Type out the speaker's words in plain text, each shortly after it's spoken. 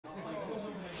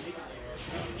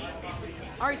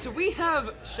Alright, so we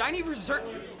have Shiny versus Hertz.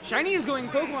 Shiny is going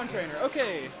Pokemon Trainer.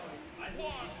 Okay.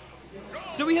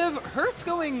 So we have Hertz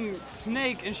going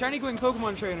Snake and Shiny going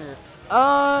Pokemon Trainer.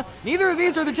 Neither of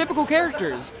these are the typical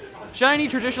characters. Shiny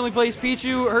traditionally plays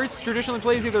Pichu. Hertz traditionally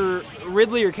plays either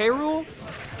Ridley or K-Rool,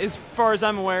 as far as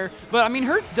I'm aware. But, I mean,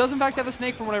 Hertz does in fact have a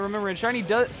Snake from what I remember, and Shiny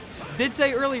did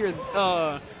say earlier,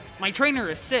 my trainer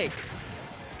is sick.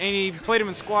 And he played him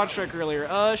in Squad Strike earlier.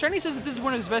 Shiny says that this is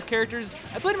one of his best characters.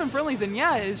 I played him in friendlies, and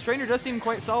yeah, his trainer does seem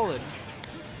quite solid.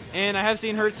 And I have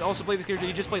seen Hertz also play this character.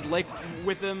 He just played Lake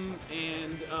with him,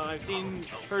 and I've seen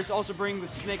Hertz also bring the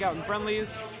Snake out in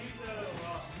friendlies.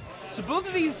 So both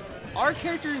of these are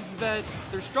characters that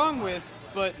they're strong with,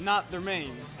 but not their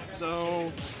mains.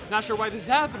 So, not sure why this is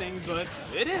happening, but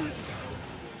it is.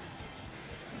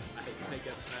 I hate Snake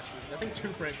F Smash. I think 2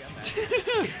 frame got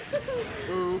that.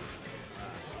 Oof.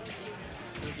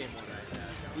 This game won right now.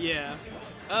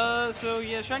 Yeah. So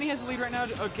yeah, Shiny has the lead right now.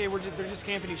 Okay, they're just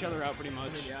camping each other out pretty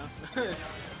much. Yeah.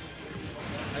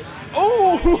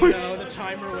 Oh! No, the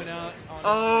timer went out. Honestly.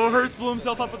 Oh, Hertz blew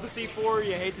himself up with the C4.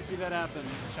 You hate to see that happen.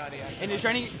 Shiny and is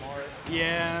Shiny smart.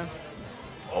 Yeah.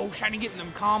 Oh, Shiny getting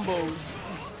them combos.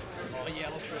 Oh yeah,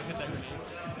 let's go hit that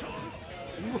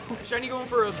grenade. Shiny going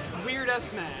for a weird F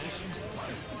smash.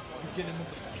 He's getting him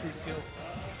with the true skill.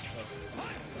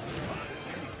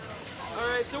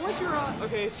 Alright, so what's your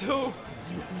okay, so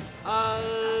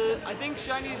I think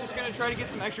Shiny's just gonna try to get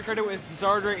some extra credit with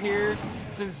Zard right here,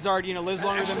 since Zard, you know, lives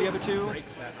longer than the other two.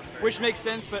 Which makes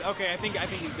sense, but okay, I think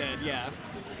he's dead, yeah.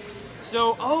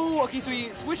 So okay, so he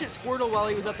switched at Squirtle while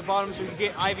he was at the bottom so he could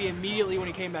get Ivy immediately when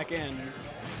he came back in.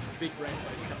 Big brain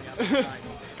plays coming out of the side.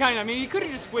 Kinda, I mean he could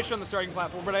have just switched on the starting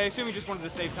platform, but I assume he just wanted to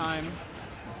save time.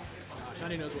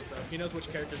 Shiny knows what's up. He knows which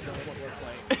characters are what we're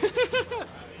playing.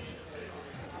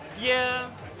 Yeah.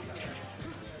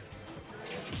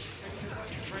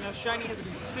 Right now, Shiny has a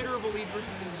considerable lead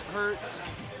versus Hertz,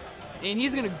 and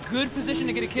he's in a good position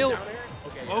to get a kill.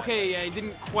 Okay, yeah, he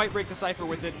didn't quite break the cipher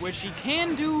with it, which he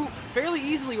can do fairly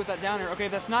easily with that down air. Okay,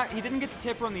 that's not. He didn't get the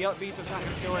tipper on the up B, so it's not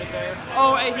gonna kill right there.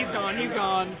 Oh, hey, he's gone. He's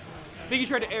gone. I think he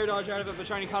tried to air dodge out of it, but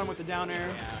Shiny caught him with the down air.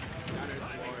 Yeah, down air's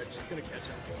large. Just gonna catch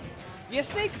him. Yeah,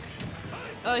 Snake.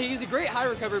 He's a great high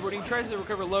recovery, but when he tries to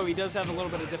recover low, he does have a little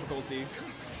bit of difficulty.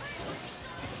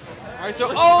 Alright, so,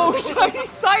 Shiny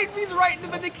side B's right into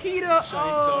the Nikita!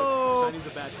 Shiny sucks.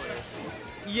 Shiny's a bad player.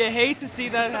 You hate to see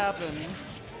that happen.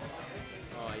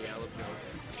 Oh yeah, let's go.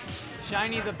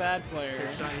 Shiny the bad player.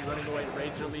 Here's Shiny running away,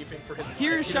 Razor leaping for his...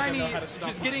 Here's Shiny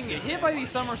just getting hit by these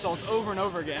somersaults over and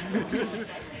over again.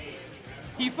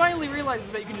 He finally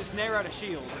realizes that you can just nair out a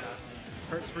shield.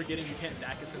 Hertz forgetting you can't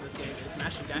Dacus in this game. He's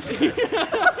mashing dash.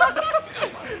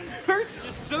 Hertz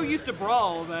just so used to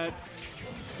Brawl that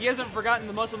he hasn't forgotten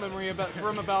the muscle memory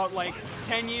from about like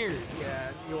 10 years. Yeah,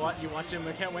 you watch him.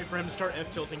 I can't wait for him to start F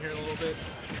tilting here in a little bit.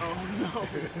 Oh no.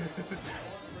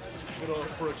 Little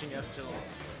approaching F tilt.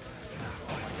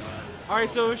 Oh my god. Alright,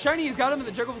 so Shiny has got him in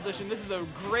the juggle position. This is a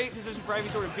great position for Ivy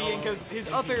to be in because his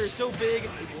up air is so big,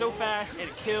 it's so fast, and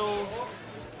it kills.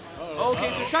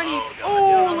 Okay, so Shiny,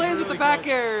 lands really with the back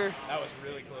close. air. That was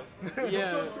really close.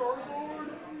 Yeah.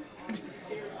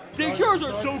 Dang,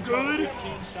 Charizard's so good.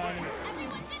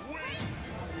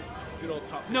 Good old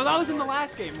top 10. No, that was in the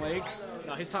last game, Lake.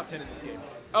 No, he's top 10 in this game.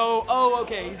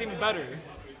 Okay, he's even better.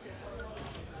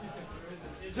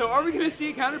 So are we going to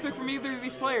see a counter pick from either of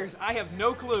these players? I have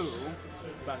no clue.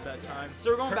 It's about that time.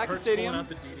 So we're going back to Stadium. Out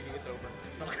the DD, it's over.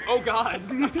 Oh god.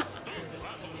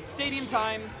 Stadium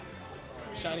time.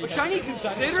 Shiny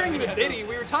considering the Diddy.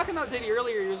 We were talking about Diddy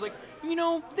earlier. He was like, you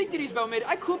know, I think Diddy's about mid.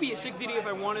 I could be a sick Diddy if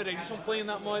I wanted. I just don't play him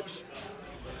that much.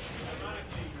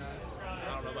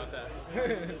 I don't know about that.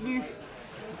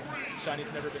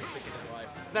 Shiny's never been sick in his life.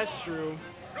 That's true.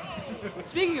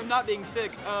 Speaking of not being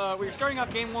sick, we were starting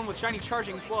off game 1 with Shiny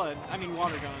charging Flood. I mean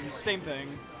Water Gun. Same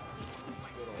thing.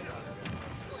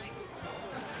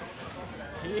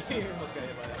 He almost got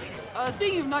hit by that.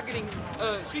 Speaking of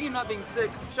not being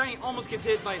sick, Shiny almost gets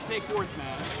hit by a Snake forward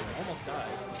smash. Almost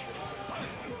dies.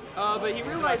 But he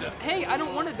realizes, hey, I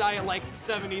don't want to die at like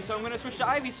 70, so I'm going to switch to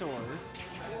Ivysaur.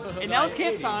 So and now it's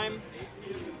camp 80. time.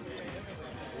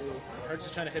 Hertz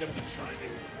is trying to hit him with the trunks,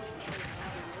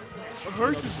 dude.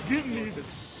 Hertz is getting these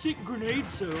sick grenade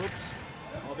subs.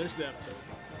 Oh, there's the F tilt.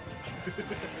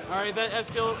 Alright, that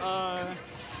F tilt,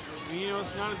 you know,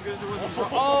 it's not as good as it was before.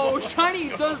 Oh, Shiny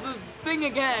does the thing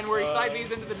again where he side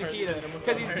B's into the Nikita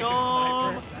because he's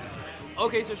dumb.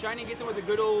 Okay, so Shiny gets him with a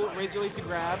good old Razor Leaf to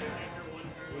grab.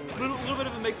 A little bit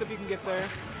of a mix-up you can get there.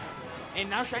 And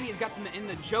now Shiny has got them in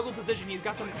the juggle position. He's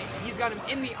got him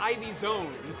in the Ivy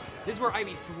zone. This is where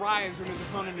Ivy thrives when his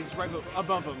opponent is right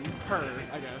above him. Her,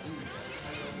 I guess.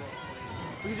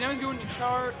 Because now he's going to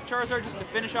Charizard just to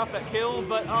finish off that kill,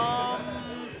 but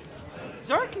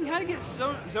Zard can kind of get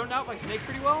zoned out by Snake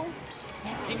pretty well.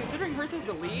 And considering Hertz has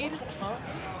the lead,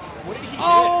 What did he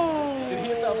oh, hit? Did he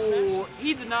hit the up smash?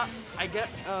 He did not. I get.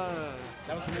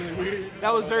 That was really weird.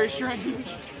 That was very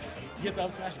strange. He hit the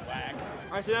up smash and whack.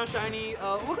 All right, so now Shiny,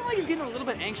 looking like he's getting a little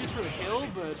bit anxious for the kill,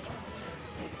 but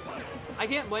I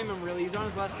can't blame him really. He's on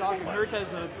his last stock, and Hertz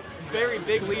has a very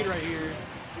big lead right here.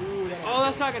 Ooh, Oh,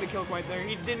 that's not gonna kill quite there.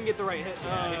 He didn't get the right hit.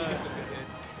 Yeah, he didn't get the good hit.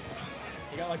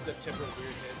 He got like the tip of the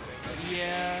weird hit thing.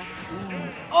 Yeah.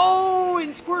 Oh,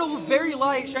 and Squirtle very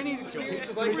light. Shiny's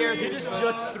experience like there. He just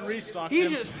three-stocked He him.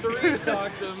 just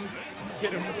three-stocked him.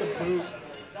 Hit him with the boot.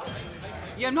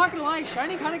 Yeah, I'm not gonna lie.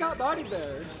 Shiny kind of got bodied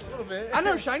there. A little bit. I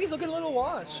know Shiny's looking a little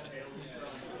washed.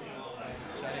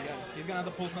 He's gonna have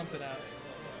to pull something out.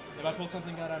 If I pull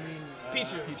something out, I mean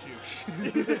Pichu. Pichu.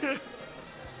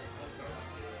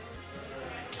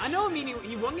 I know. I mean,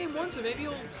 he won game one, so maybe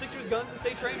he'll stick to his guns and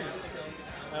stay trainer.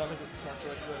 I don't think it's a smart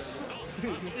choice, but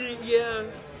Yeah.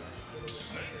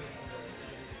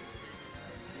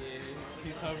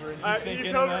 he's hovering. He's Alright, thinking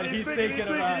he's about hovering, it. he's He's thinking,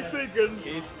 thinking about he's it.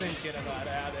 thinking. He's thinking about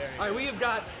it. Ah, there All right, we have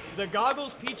got the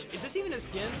goggles Peach. Is this even a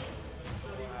skin?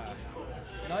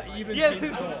 Not even Yeah. Team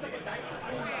Skull. Wow,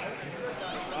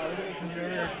 look at this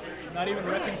nerd. Not even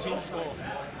repping Team Skull.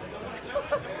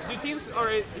 Dude, teams. All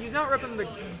right, he's not repping the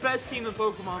best team in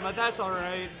Pokemon, but that's all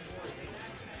right.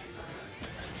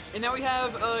 And now we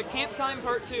have Camp Time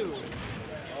Part 2.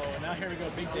 Oh, now here we go.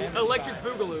 Big damage. Electric shot.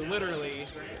 Boogaloo, literally,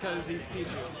 because he's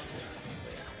Pichu.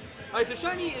 Alright, so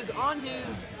Shiny is on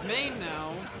his main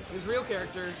now, his real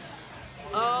character.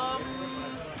 I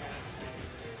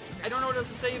don't know what else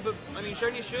to say, but I mean,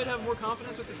 Shiny should have more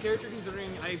confidence with this character, considering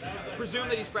I presume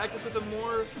that he's practiced with him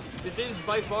more. This is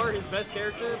by far his best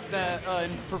character, that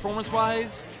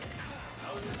performance-wise.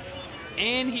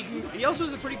 And he also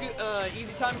has a pretty good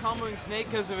easy time comboing Snake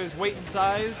because of his weight and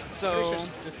size. So Pretty sure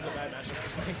this is a bad matchup for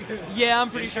Snake. yeah, I'm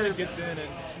pretty He sure. kinda gets in and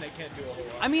Snake can't do a whole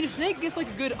lot. I mean, if Snake gets like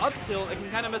a good up tilt, it can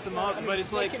kind of mess him up. I mean, but it's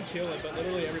Snake like can kill it, but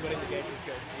literally everybody in the game can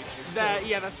kill Pichu. that.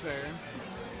 Yeah, that's fair.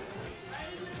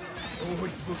 Oh,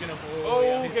 he's spooking him. Oh,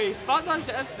 yeah. okay. Spot dodge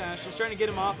to F smash, just trying to get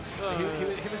him off. He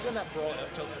was doing that brawl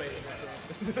F tilt spacing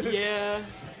reference. Yeah.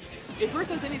 If Hertz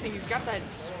says anything, he's got that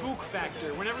spook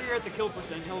factor. Whenever you're at the kill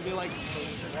percent, he'll be like, He'll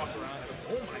just walk around.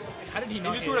 Oh my god. How did he and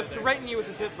not just get sort of it there? threaten you with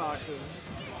his hitboxes.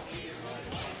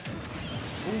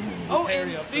 Oh, parry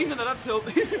and up speaking of that up tilt,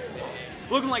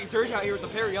 looking like Surge out here with the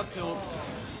parry up tilt.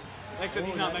 Except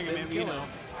he's not that Mega Man, didn't you kill know. him.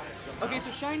 Okay,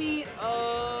 so Shiny,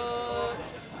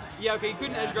 yeah, okay, he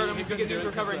couldn't edge guard him because he was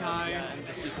recovering high. Yeah, and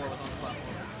the C4 was on the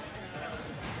platform.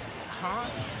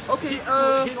 Okay,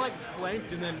 He like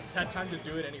flanked and then had time to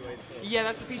do it anyway. So. yeah,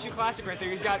 that's the Pichu classic right there.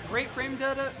 He's got great frame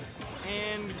data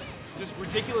and just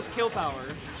ridiculous kill power.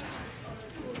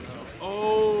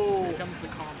 Oh, Here comes the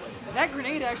combos. that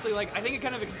grenade actually, like, I think it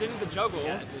kind of extended the juggle,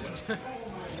 Yeah, dude.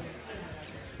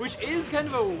 which is kind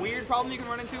of a weird problem you can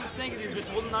run into with Snake. If you're just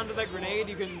holding onto that grenade,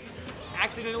 you can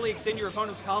accidentally extend your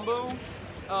opponent's combo.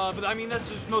 But I mean, that's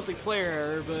just mostly player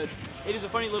error, but it is a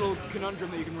funny little conundrum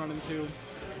that you can run into.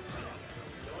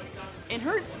 And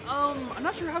Hertz, I'm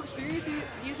not sure how experienced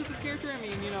he is with this character. I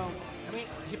mean, you know, I mean,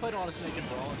 he played a lot of Snake and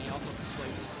Brawl, and he also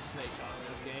plays Snake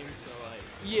in this game, so like,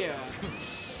 yeah.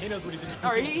 he knows what he's doing.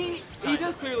 All right, he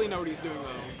does clearly know what he's doing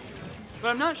though. But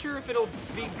I'm not sure if it'll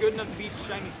be good enough to beat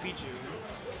Shiny's Pichu.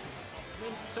 I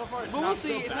mean, so far it's But not we'll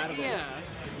see. so It's bad like, of a, yeah,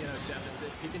 deficit.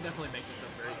 He can definitely make this up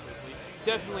very quickly.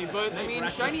 definitely. But I Snake mean,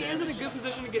 racks up Shiny is in a damage. good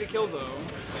position to get a kill though.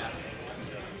 Yeah.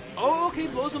 Oh, okay,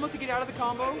 blows him up to get out of the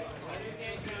combo.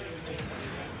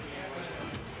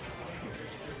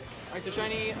 Alright, so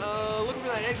Shiny, looking for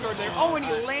that edge guard there. Oh, and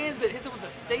he lands it, hits it with a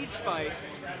stage spike.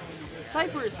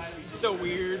 Cypher is so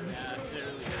weird. Yeah, it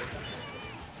really is.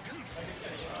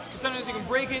 Sometimes you can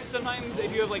break it, sometimes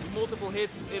if you have like multiple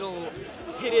hits, it'll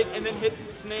hit it and then hit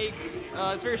Snake.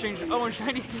 It's very strange. Oh, and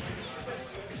Shiny.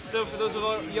 So for those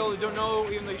of y'all who don't know,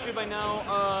 even though you should by now,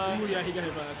 Ooh, yeah, he got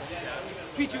hit by that. Yeah.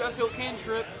 Pichu F tilt can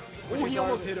trip. Oh, he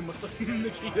almost hit him with the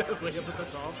Nikita way up at the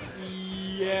top.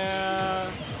 Yeah.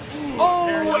 Parry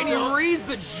Oh, up and he tilt. raised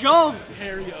the jump.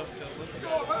 Parry up tilt. Let's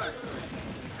go, Hertz!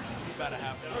 It's about to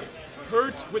happen.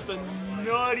 Hertz with the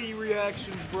nutty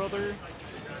reactions, brother.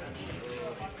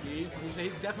 See,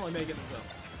 he's definitely making this up.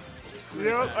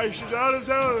 Yep, I should not have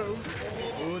done him.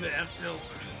 Oh, the F tilt.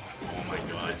 Oh my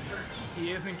god.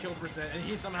 He is in kill percent, and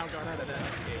he somehow got out of that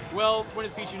escape. Well, when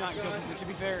is Pichu not in kill percent, to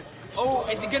be fair? Oh,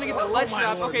 is he gonna get the ledge my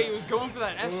trap? lord. Okay, he was going for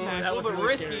that F smash, That a was little bit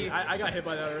really risky. scary. I got hit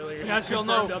by that earlier. Yes, you'll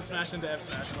know. Up smash into F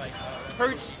smash. Like, that's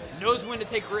Hertz knows when to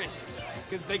take risks,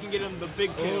 because they can get him the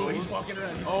big kills. Oh, he's walking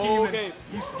around. He's Oh, scheming. okay.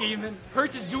 He's scheming.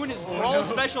 Hertz is doing his brawl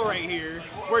special right here,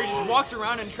 where he just walks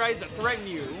around and tries to threaten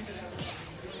you.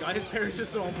 God, his parry's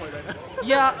just so on point right now.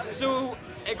 Yeah, so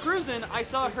at Cruisin', I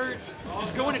saw Hertz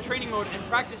just go into training mode and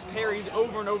practice parries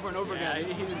over and over and over Yeah,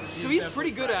 again. he's So he's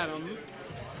pretty good at them.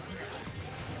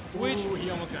 Which Ooh, he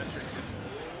almost got tricked.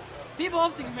 people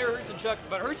often compare Hertz and Chuck,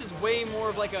 but Hertz is way more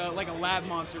of like a lab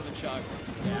monster than Chuck.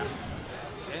 Yeah.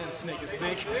 And Snake is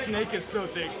thick. Snake is so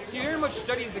thick. He very much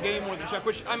studies the game more than Chuck,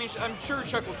 which I mean I'm sure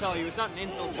Chuck will tell you. It's not an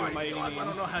insult to him by any I don't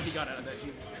means. know how he got out of that.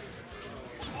 Jesus.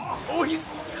 Oh, he's.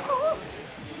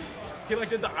 He like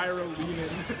did the Iroh lean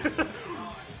in.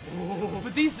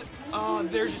 But these,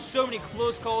 there's just so many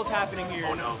close calls happening here.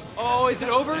 Oh no. Oh, is it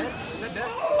over? Is that dead?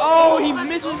 Oh, he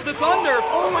misses the thunder.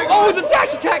 Oh my god. Oh, the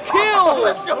dash attack kills.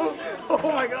 Let's go.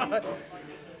 Oh my god.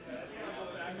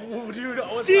 Oh, dude.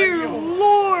 Oh, it's Dear like,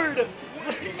 Lord!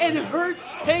 And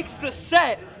Hertz takes the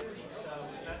set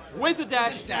with a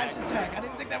dash dash attack. attack. I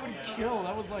didn't think that would kill.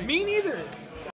 That was like. Me neither.